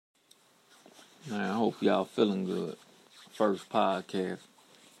Man, I hope y'all feeling good. First podcast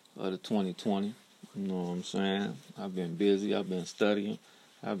of the 2020. You know what I'm saying? I've been busy. I've been studying.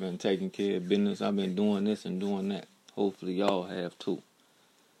 I've been taking care of business. I've been doing this and doing that. Hopefully y'all have too.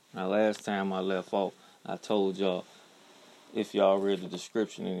 Now, last time I left off, I told y'all, if y'all read the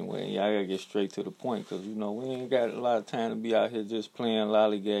description anyway, y'all gotta get straight to the point, because, we ain't got a lot of time to be out here just playing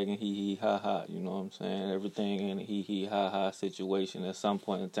lollygagging, hee ha ha, you know what I'm saying? Everything in a hee ha ha situation, at some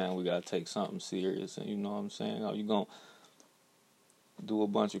point in time, we gotta take something serious, and you know what I'm saying? Or you gonna do a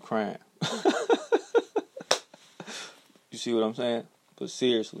bunch of crime. You see what I'm saying? But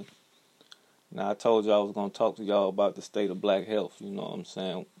seriously, now I told y'all I was gonna talk to y'all about the state of black health, you know what I'm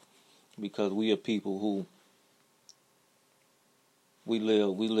saying? Because we are people who we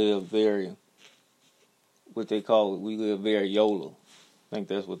live very, what they call it, we live very YOLO. I think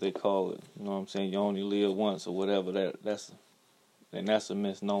that's what they call it. You know what I'm saying? You only live once or whatever. That's a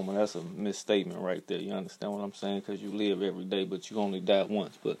misnomer. That's a misstatement right there. You understand what I'm saying? Because you live every day, but you only die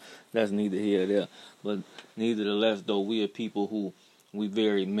once. But that's neither here nor there. But nevertheless, though, we are people who we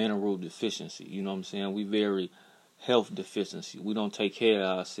very mineral deficiency. You know what I'm saying? We very health deficiency. We don't take care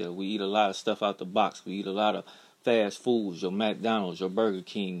of ourselves. We eat a lot of stuff out the box. We eat a lot of fast foods, your McDonald's, your Burger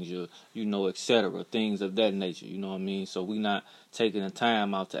Kings, your, etc., things of that nature, you know what I mean? So we not taking the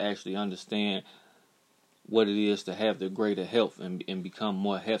time out to actually understand what it is to have the greater health and become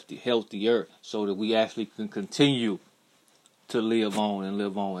more healthier, so that we actually can continue to live on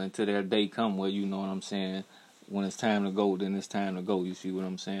until that day come where, you know what I'm saying, when it's time to go, then it's time to go. You see what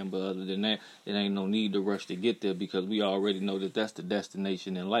I'm saying? But other than that, it ain't no need to rush to get there, because we already know that that's the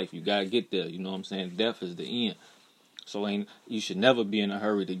destination in life. You gotta get there. You know what I'm saying? Death is the end. So you should never be in a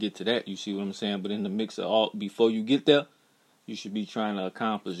hurry to get to that. You see what I'm saying? But in the mix of all, before you get there, you should be trying to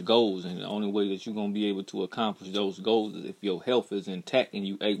accomplish goals. And the only way that you're gonna be able to accomplish those goals is if your health is intact and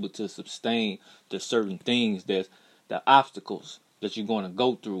you're able to sustain the certain things, that's the obstacles that you're going to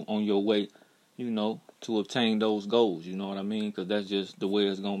go through on your way, to obtain those goals. You know what I mean? Because that's just the way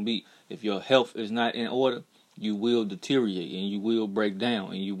it's going to be. If your health is not in order, you will deteriorate and you will break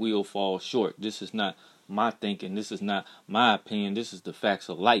down and you will fall short. This is not my thinking. This is not my opinion. This is the facts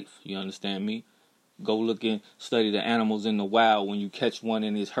of life. You understand me? Go look and study the animals in the wild. When you catch one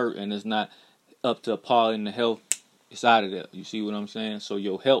and it's hurt and it's not up to par in the health, it's out of there. You see what I'm saying? So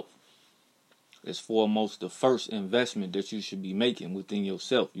your health is foremost the first investment that you should be making within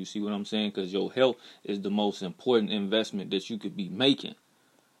yourself. You see what I'm saying? Because your health is the most important investment that you could be making.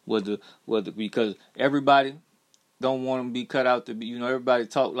 Whether because everybody don't want to be cut out to be, everybody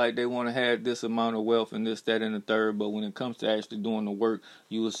talk like they want to have this amount of wealth and this, that, and the third. But when it comes to actually doing the work,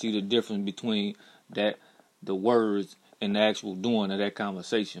 you will see the difference between that, the words, and the actual doing of that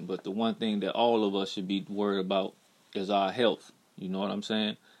conversation. But the one thing that all of us should be worried about is our health. You know what I'm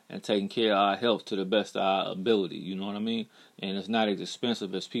saying? And taking care of our health to the best of our ability. You know what I mean? And it's not as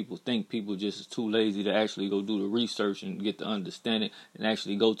expensive as people think. People just is too lazy to actually go do the research and get the understanding and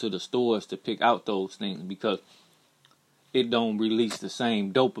actually go to the stores to pick out those things, because it don't release the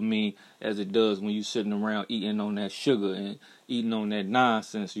same dopamine as it does when you sitting around eating on that sugar and eating on that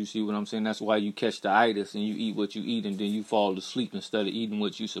nonsense. You see what I'm saying? That's why you catch the itis and you eat what you eat and then you fall asleep instead of eating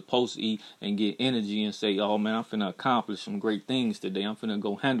what you supposed to eat and get energy and say, oh man, I'm finna accomplish some great things today. I'm finna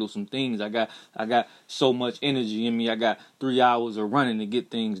go handle some things. I got so much energy in me. I got 3 hours of running to get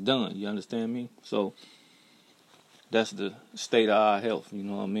things done. You understand me? So that's the state of our health. You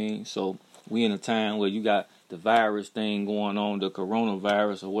know what I mean? So we in a time where you got the virus thing going on, the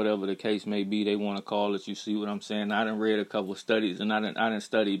coronavirus or whatever the case may be they want to call it. You see what I'm saying? I done read a couple of studies, and I done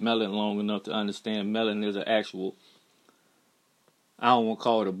studied melon long enough to understand melon is an actual, I don't want to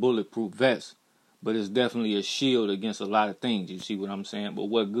call it a bulletproof vest, but it's definitely a shield against a lot of things. You see what I'm saying? But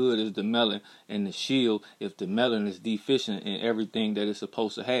what good is the melon and the shield if the melon is deficient in everything that it's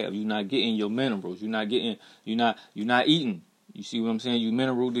supposed to have? You're not getting your minerals. You're not eating. You see what I'm saying? You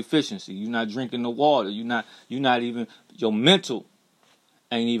mineral deficiency. You're not drinking the water. You're not even, your mental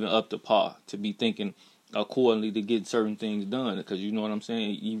ain't even up to par to be thinking accordingly to get certain things done. Because you know what I'm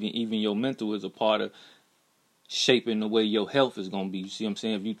saying? Even your mental is a part of shaping the way your health is going to be. You see what I'm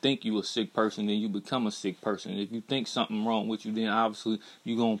saying? If you think you're a sick person, then you become a sick person. If you think something wrong with you, then obviously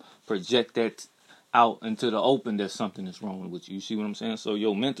you're going to project that out into the open that something is wrong with you. You see what I'm saying? So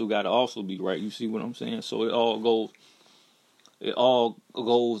your mental got to also be right. You see what I'm saying? So it all goes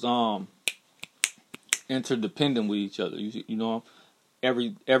interdependent with each other.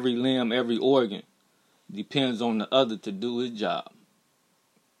 Every limb, every organ depends on the other to do its job.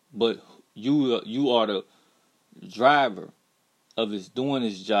 But you are the driver of its doing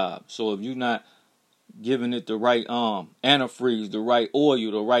its job. So if you're not giving it the right antifreeze, the right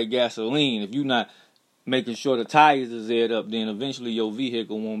oil, the right gasoline, if you're not making sure the tires is aired up, then eventually your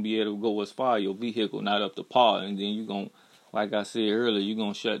vehicle won't be able to go as far. Your vehicle not up to par, and then you're going to, like I said earlier, you're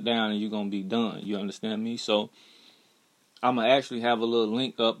going to shut down and you're going to be done. You understand me? So I'm going to actually have a little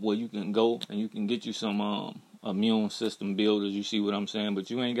link up where you can go and you can get you some immune system builders. You see what I'm saying?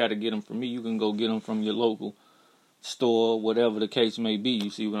 But you ain't got to get them from me. You can go get them from your local store, whatever the case may be. You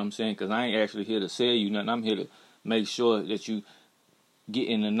see what I'm saying? Because I ain't actually here to sell you nothing. I'm here to make sure that you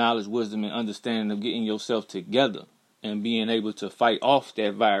getting the knowledge, wisdom, and understanding of getting yourself together and being able to fight off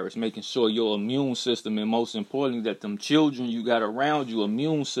that virus, making sure your immune system, and most importantly, that them children you got around you,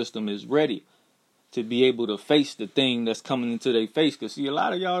 immune system is ready to be able to face the thing that's coming into their face. Because, see, a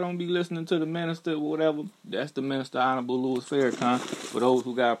lot of y'all don't be listening to the minister or whatever. That's the minister, Honorable Louis Farrakhan, for those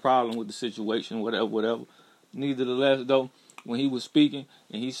who got a problem with the situation, whatever. Nevertheless, though, when he was speaking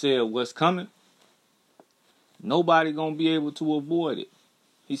and he said what's coming, nobody going to be able to avoid it.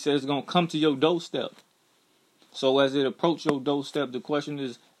 He says it's going to come to your doorstep. So as it approach your doorstep, the question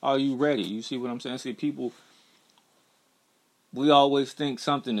is, are you ready? You see what I'm saying? See, people, we always think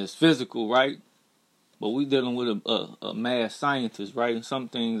something is physical, right? But we dealing with a mad scientist, right? And some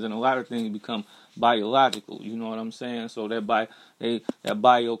things and a lot of things become biological. You know what I'm saying? So that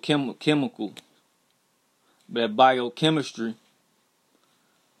biochemistry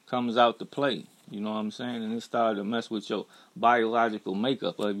comes out to play. You know what I'm saying? And it started to mess with your biological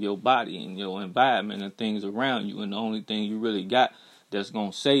makeup of your body and your environment and things around you. And the only thing you really got that's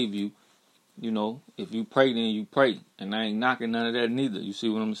going to save you, you know, if you pray, then you pray. And I ain't knocking none of that neither. You see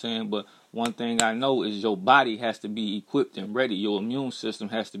what I'm saying? But one thing I know is your body has to be equipped and ready. Your immune system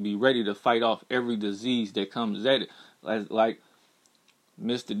has to be ready to fight off every disease that comes at it. Like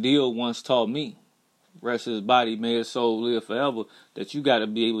Mr. Deal once taught me, rest his body, may his soul live forever, that you got to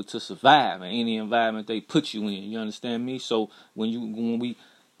be able to survive in any environment they put you in. You understand me? So when we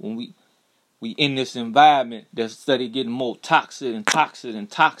in this environment that's steady getting more toxic. You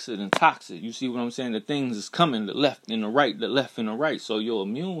see what I'm saying? The things is coming, the left and the right. So your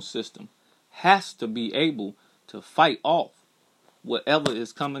immune system has to be able to fight off whatever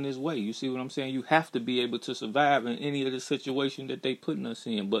is coming his way. You see what I'm saying? You have to be able to survive in any of the situation that they putting us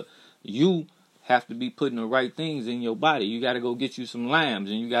in. But you have to be putting the right things in your body. You got to go get you some limes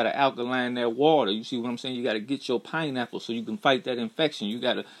and you got to alkaline that water. You see what I'm saying? You got to get your pineapple so you can fight that infection. You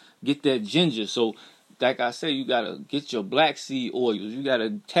got to get that ginger. So, like I say, you got to get your black seed oils. You got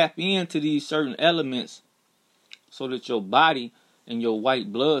to tap into these certain elements so that your body and your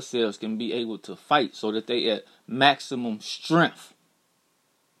white blood cells can be able to fight, so that they at maximum strength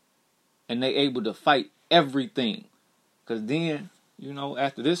and they able to fight everything. Because then, you know,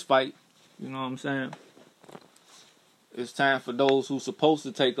 after this fight, you know what I'm saying, it's time for those who's supposed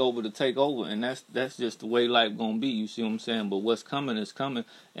to take over, and that's just the way life gonna be. You see what I'm saying? But what's coming is coming,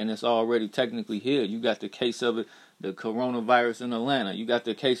 and it's already technically here. You got the case of it, the coronavirus in Atlanta. You got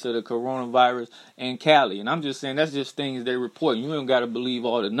the case of the coronavirus in Cali, and I'm just saying that's just things they report. You don't gotta believe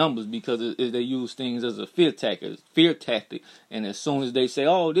all the numbers, because they use things as a fear tactic, and as soon as they say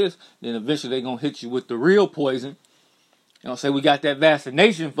all this, then eventually they gonna hit you with the real poison. You know, say we got that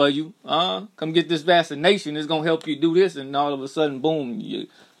vaccination for you. Come get this vaccination. It's going to help you do this. And all of a sudden, boom, you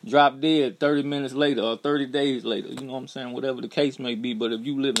drop dead 30 minutes later or 30 days later. You know what I'm saying? Whatever the case may be. But if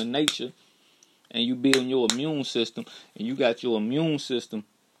you live in nature and you build your immune system and you got your immune system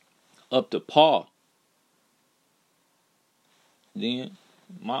up to par, then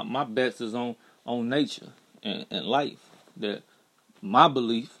my bets is on nature and life. That my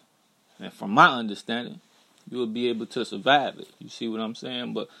belief, and from my understanding, you will be able to survive it. You see what I'm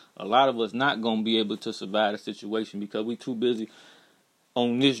saying? But a lot of us not going to be able to survive the situation because we too busy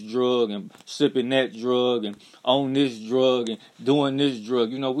on this drug and sipping that drug and on this drug and doing this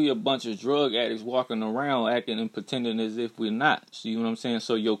drug. You know, we a bunch of drug addicts walking around acting and pretending as if we're not. See what I'm saying?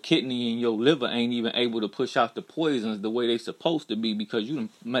 So your kidney and your liver ain't even able to push out the poisons the way they supposed to be because you done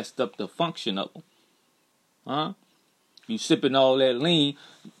messed up the function of them. You sipping all that lean,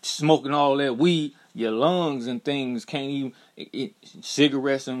 smoking all that weed, your lungs and things can't even,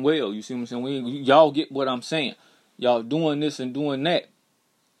 cigarettes and well, you see what I'm saying? Y'all get what I'm saying. Y'all doing this and doing that,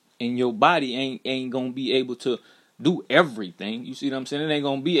 and your body ain't gonna be able to do everything. You see what I'm saying? It ain't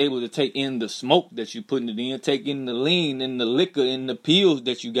gonna be able to take in the smoke that you putting it in, take in the lean and the liquor and the pills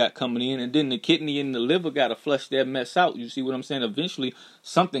that you got coming in, and then the kidney and the liver gotta flush that mess out. You see what I'm saying? Eventually,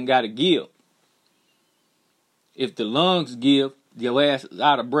 something gotta give. If the lungs give, your ass is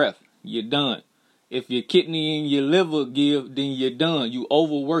out of breath. You're done. If your kidney and your liver give, then you're done. You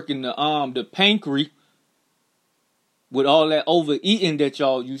overworking the pancreas. with all that overeating that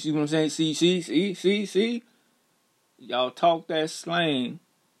y'all, you see what I'm saying? See? Y'all talk that slang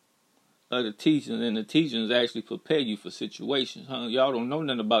of the teachings, and the teachings actually prepare you for situations. Y'all don't know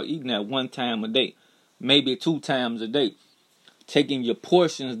nothing about eating that 1 time a day, maybe 2 times a day. Taking your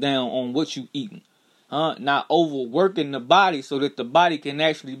portions down on what you eating. Not overworking the body so that the body can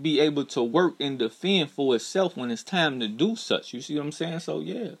actually be able to work and defend for itself when it's time to do such. You see what I'm saying? So,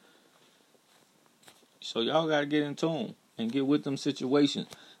 yeah. So, y'all got to get in tune and get with them situations.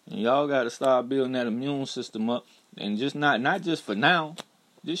 And y'all got to start building that immune system up. And just not just for now.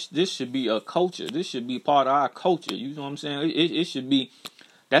 This should be a culture. This should be part of our culture. You know what I'm saying? It should be,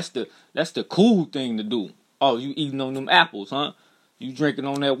 that's the cool thing to do. Oh, you eating on them apples, huh? You drinking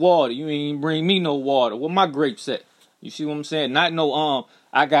on that water. You ain't even bring me no water. Where my grapes at? You see what I'm saying? Not no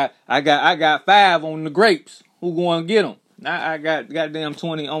I got 5 on the grapes. Who going to get them? I got goddamn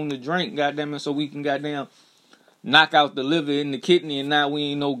 20 on the drink, goddamn it, so we can goddamn knock out the liver and the kidney, and now we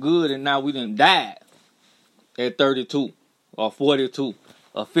ain't no good, and now we done died at 32 or 42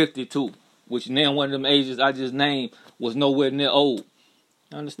 or 52, which now one of them ages I just named was nowhere near old.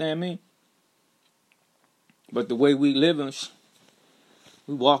 You understand me? But the way we living,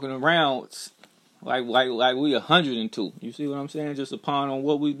 we walking around like we 102. You see what I'm saying? Just upon on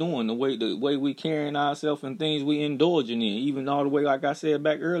what we doing, the way we carrying ourselves and things we indulging in, even all the way, like I said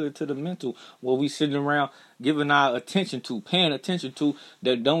back earlier, to the mental, what we sitting around giving our attention to, paying attention to,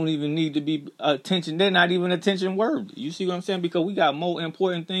 that don't even need to be attention. They're not even attention worthy. You see what I'm saying? Because we got more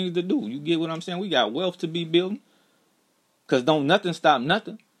important things to do. You get what I'm saying? We got wealth to be building. Because don't nothing stop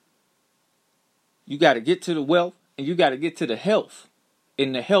nothing. You got to get to the wealth, and you got to get to the health.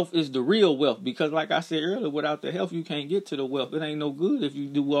 And the health is the real wealth. Because like I said earlier, without the health, you can't get to the wealth. It ain't no good if you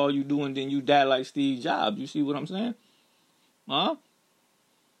do all you do and then you die like Steve Jobs. You see what I'm saying? Huh?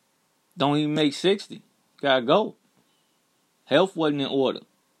 Don't even make 60. Gotta go. Health wasn't in order.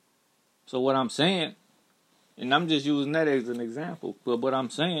 So what I'm saying, and I'm just using that as an example, but what I'm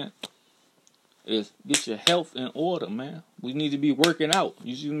saying is get your health in order, man. We need to be working out.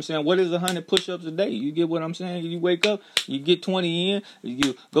 You see what I'm saying? What is 100 push-ups a day? You get what I'm saying? You wake up, you get 20 in.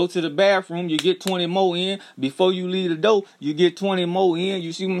 You go to the bathroom, you get 20 more in. Before you leave the door, you get 20 more in.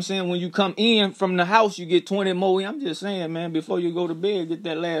 You see what I'm saying? When you come in from the house, you get 20 more in. I'm just saying, man, before you go to bed, get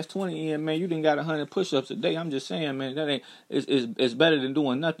that last 20 in, man. You done got 100 push-ups a day. I'm just saying, man, that ain't it's better than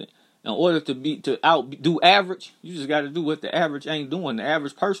doing nothing. In order to outdo average, you just got to do what the average ain't doing. The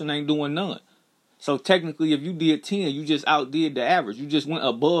average person ain't doing none. So technically, if you did 10, you just outdid the average. You just went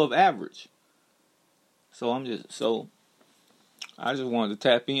above average. So I just wanted to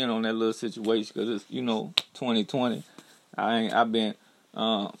tap in on that little situation because it's 2020. I've been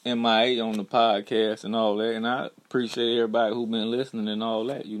MIA on the podcast and all that, and I appreciate everybody who been listening and all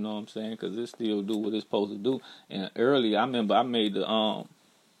that. You know what I'm saying? Because it still do what it's supposed to do. And earlier, I remember I made the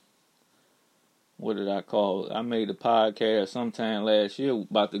what did I call it? I made a podcast sometime last year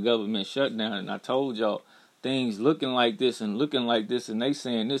about the government shutdown, and I told y'all things looking like this, and they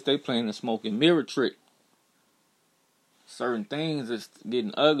saying this, they playing the smoke and mirror trick. Certain things is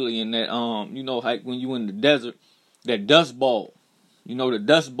getting ugly in that, like when you in the desert, that dust ball. The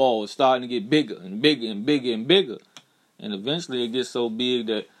dust ball is starting to get bigger and bigger and bigger and bigger. And eventually it gets so big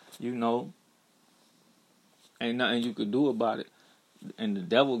that, ain't nothing you could do about it. And the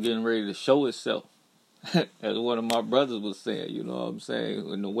devil getting ready to show itself. As one of my brothers was saying, you know what I'm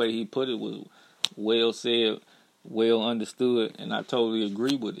saying? And the way he put it was well said, well understood, and I totally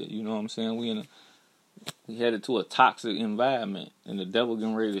agree with it. You know what I'm saying? We headed to a toxic environment, and the devil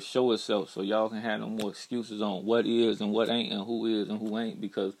getting ready to show itself, so y'all can have no more excuses on what is and what ain't and who ain't,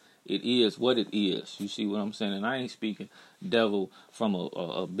 because it is what it is. You see what I'm saying? And I ain't speaking devil from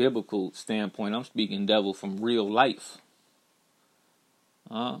a biblical standpoint. I'm speaking devil from real life.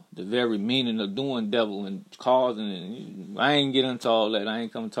 The very meaning of doing devil and causing it. I ain't get into all that. I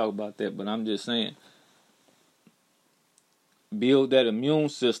ain't come to talk about that, but I'm just saying, build that immune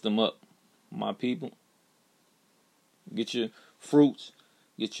system up, my people. Get your fruits,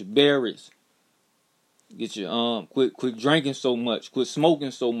 get your berries, get your quit drinking so much, quit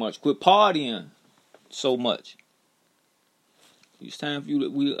smoking so much, quit partying so much. It's time for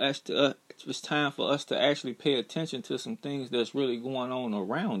you it's time for us to actually pay attention to some things that's really going on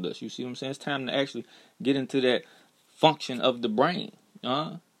around us. You see what I'm saying? It's time to actually get into that function of the brain.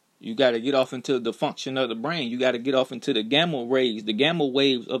 You got to get off into the function of the brain. You got to get off into the gamma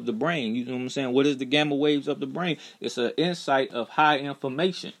waves of the brain. You know what I'm saying? What is the gamma waves of the brain? It's an insight of high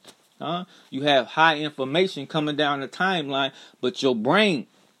information. You have high information coming down the timeline, but your brain,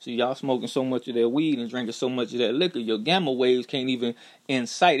 see, y'all smoking so much of that weed and drinking so much of that liquor, your gamma waves can't even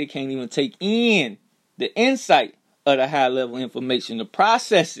incite. It can't even take in the insight of the high level information to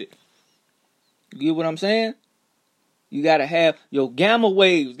process it. You get what I'm saying? You got to have your gamma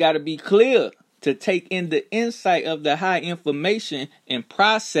waves got to be clear to take in the insight of the high information and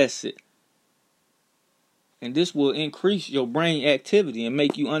process it. And this will increase your brain activity and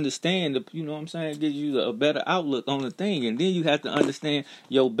make you understand, you know what I'm saying, gives you a better outlook on the thing. And then you have to understand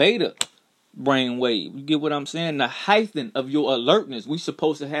your beta brain wave. You get what I'm saying? The heighten of your alertness. We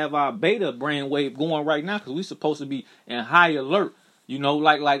supposed to have our beta brain wave going right now because we supposed to be in high alert. You know,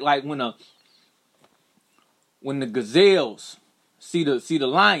 like when the gazelles see the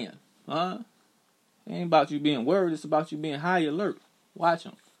lion, huh? It ain't about you being worried. It's about you being high alert. Watch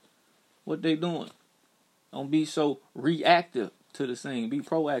them. What they doing? Don't be so reactive to the scene. Be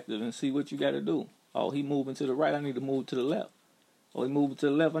proactive and see what you got to do. Oh, he moving to the right. I need to move to the left. Oh, he moving to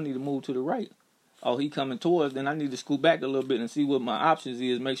the left. I need to move to the right. Oh, he coming towards. Then I need to scoot back a little bit and see what my options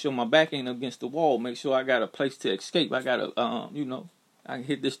is. Make sure my back ain't against the wall. Make sure I got a place to escape. I got to, I can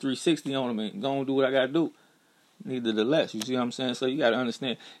hit this 360 on him and go and do what I got to do. Neither the less. You see what I'm saying? So you got to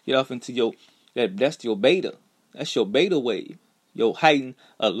understand. Get off into that's your beta. That's your beta wave. Your heightened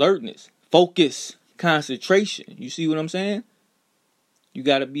alertness. Focus. Concentration. You see what I'm saying? You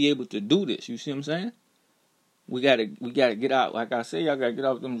got to be able to do this. You see what I'm saying? We gotta get out. Like I say, y'all gotta get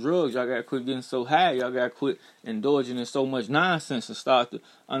off them drugs. Y'all gotta quit getting so high. Y'all gotta quit indulging in so much nonsense and start to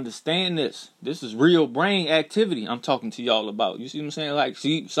understand this. This is real brain activity I'm talking to y'all about. You see what I'm saying? Like,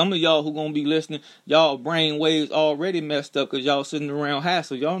 see, some of y'all who gonna be listening, y'all brain waves already messed up because y'all sitting around high,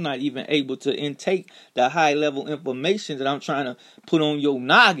 so y'all not even able to intake the high level information that I'm trying to put on your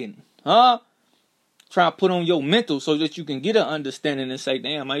noggin, huh? Try to put on your mental so that you can get an understanding and say,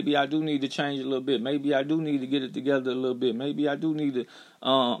 damn, maybe I do need to change a little bit. Maybe I do need to get it together a little bit. Maybe I do need to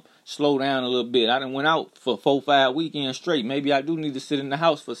slow down a little bit. I done went out for 4-5 weekends straight. Maybe I do need to sit in the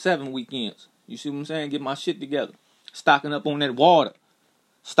house for 7 weekends. You see what I'm saying? Get my shit together. Stocking up on that water.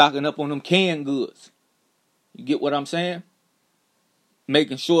 Stocking up on them canned goods. You get what I'm saying?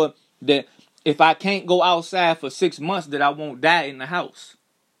 Making sure that if I can't go outside for 6 months, that I won't die in the house.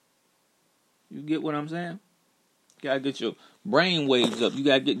 You get what I'm saying? You gotta get your brain waves up. You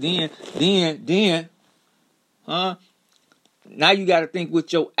gotta get then, huh? Now you gotta think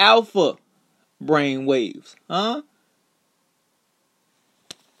with your alpha brain waves, huh?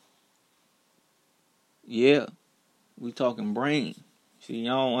 Yeah, we talking brain. See,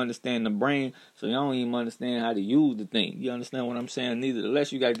 y'all don't understand the brain, so y'all don't even understand how to use the thing. You understand what I'm saying?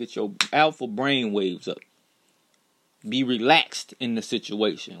 Nevertheless, you gotta get your alpha brain waves up. Be relaxed in the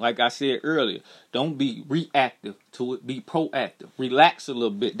situation. Like I said earlier, don't be reactive to it. Be proactive. Relax a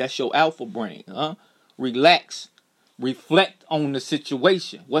little bit. That's your alpha brain, huh? Relax. Reflect on the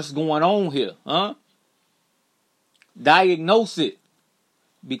situation. What's going on here, huh? Diagnose it.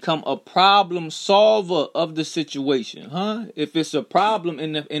 Become a problem solver of the situation, huh? If it's a problem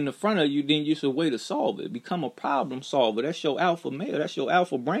in the front of you, then you should way to solve it. Become a problem solver. That's your alpha male. That's your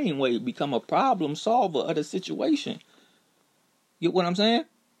alpha brain wave. Become a problem solver of the situation. Get what I'm saying?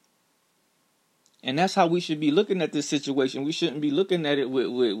 And that's how we should be looking at this situation. We shouldn't be looking at it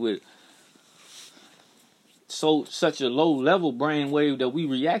with such a low level brain wave that we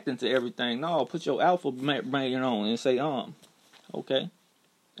reacting to everything. No, put your alpha brain on and say, okay,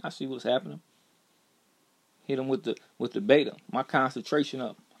 I see what's happening. Hit them with the beta. My concentration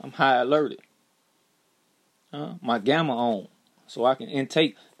up. I'm high alerted. My gamma on, so I can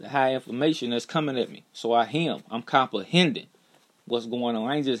intake the high information that's coming at me. So I'm comprehending what's going on.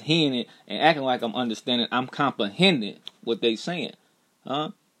 I ain't just hearing it and acting like I'm understanding. I'm comprehending what they saying, huh?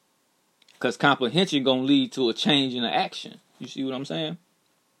 Because comprehension gonna lead to a change in the action. You see what I'm saying?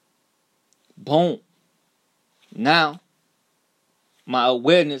 Boom. Now, my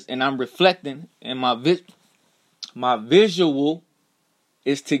awareness and I'm reflecting, and my visual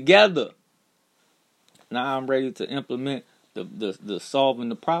is together. Now I'm ready to implement the solving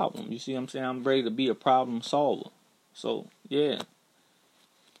the problem. You see what I'm saying? I'm ready to be a problem solver. So yeah.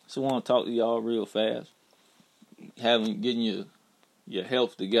 So I want to talk to y'all real fast. Getting your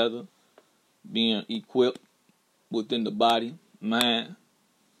health together, being equipped within the body, mind,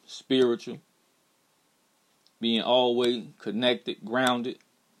 spiritual, being always connected, grounded,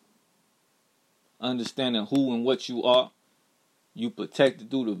 understanding who and what you are. You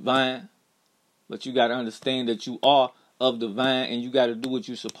protected through the vine, but you got to understand that you are of the vine, and you got to do what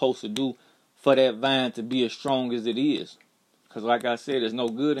you're supposed to do for that vine to be as strong as it is. Because like I said, there's no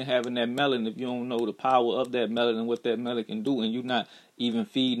good in having that melon if you don't know the power of that melon and what that melon can do, and you're not even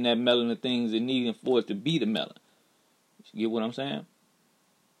feeding that melon the things it needs for it to be the melon. You get what I'm saying?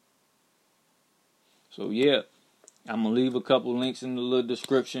 So yeah, I'm going to leave a couple links in the little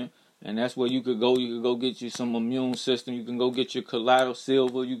description. And that's where you could go. You could go get you some immune system. You can go get your colloidal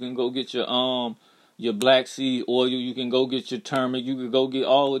silver. You can go get your black seed oil. You can go get your turmeric. You could go get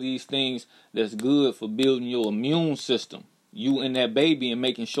all of these things that's good for building your immune system. You and that baby, and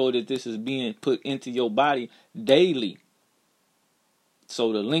making sure that this is being put into your body daily.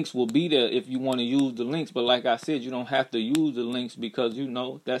 So the links will be there if you want to use the links. But like I said, you don't have to use the links because,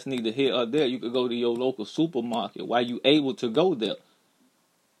 that's neither here or there. You could go to your local supermarket while you able to go there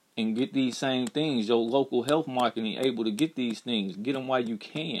and get these same things. Your local health marketing able to get these things. Get them while you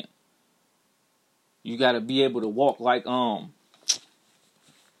can. You got to be able to walk like, oh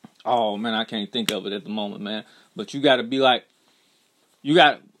man, I can't think of it at the moment, man. But you got to be like, you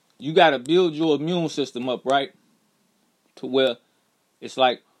got to build your immune system up, right? To where it's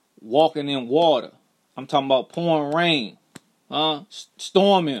like walking in water. I'm talking about pouring rain,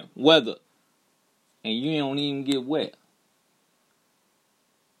 storming weather, and you don't even get wet.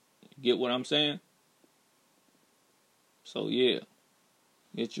 Get what I'm saying? So yeah,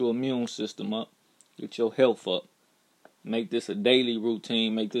 get your immune system up, get your health up. Make this a daily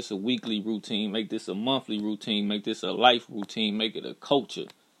routine, make this a weekly routine, make this a monthly routine, make this a life routine, make it a culture.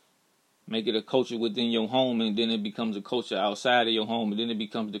 Make it a culture within your home, and then it becomes a culture outside of your home, and then it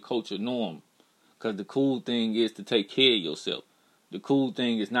becomes the culture norm. Because the cool thing is to take care of yourself. The cool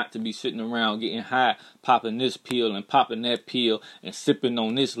thing is not to be sitting around getting high, popping this pill and popping that pill, and sipping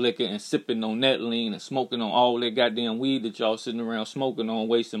on this liquor and sipping on that lean and smoking on all that goddamn weed that y'all sitting around smoking on,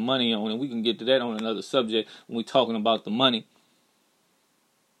 wasting money on. And we can get to that on another subject when we're talking about the money.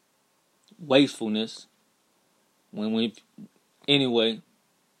 Wastefulness. Anyway,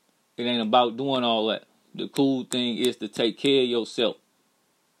 it ain't about doing all that. The cool thing is to take care of yourself.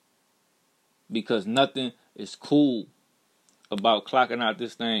 Because nothing is cool about clocking out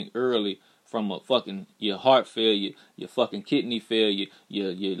this thing early from your heart failure, your fucking kidney failure,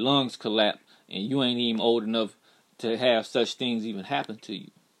 your lungs collapse, and you ain't even old enough to have such things even happen to you.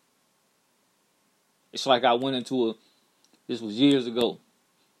 It's like I went into this was years ago.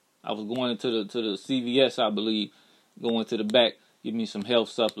 I was going into the CVS, I believe, going to the back, give me some health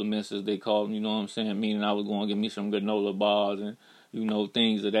supplements, as they call them, you know what I'm saying? Meaning I was going to get me some granola bars and,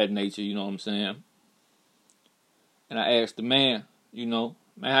 things of that nature, you know what I'm saying? And I asked the man, man,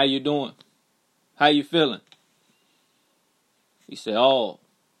 how you doing? How you feeling? He said, oh,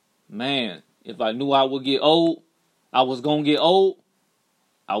 man, if I knew I would get old, I was going to get old,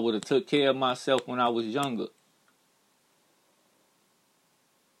 I would have took care of myself when I was younger.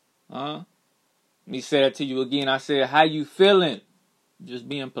 Let me say that to you again. I said, how you feeling? Just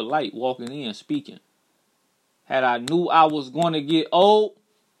being polite, walking in, speaking. Had I knew I was going to get old,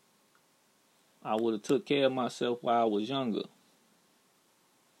 I would have took care of myself while I was younger.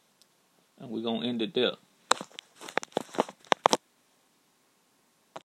 And we're going to end it there.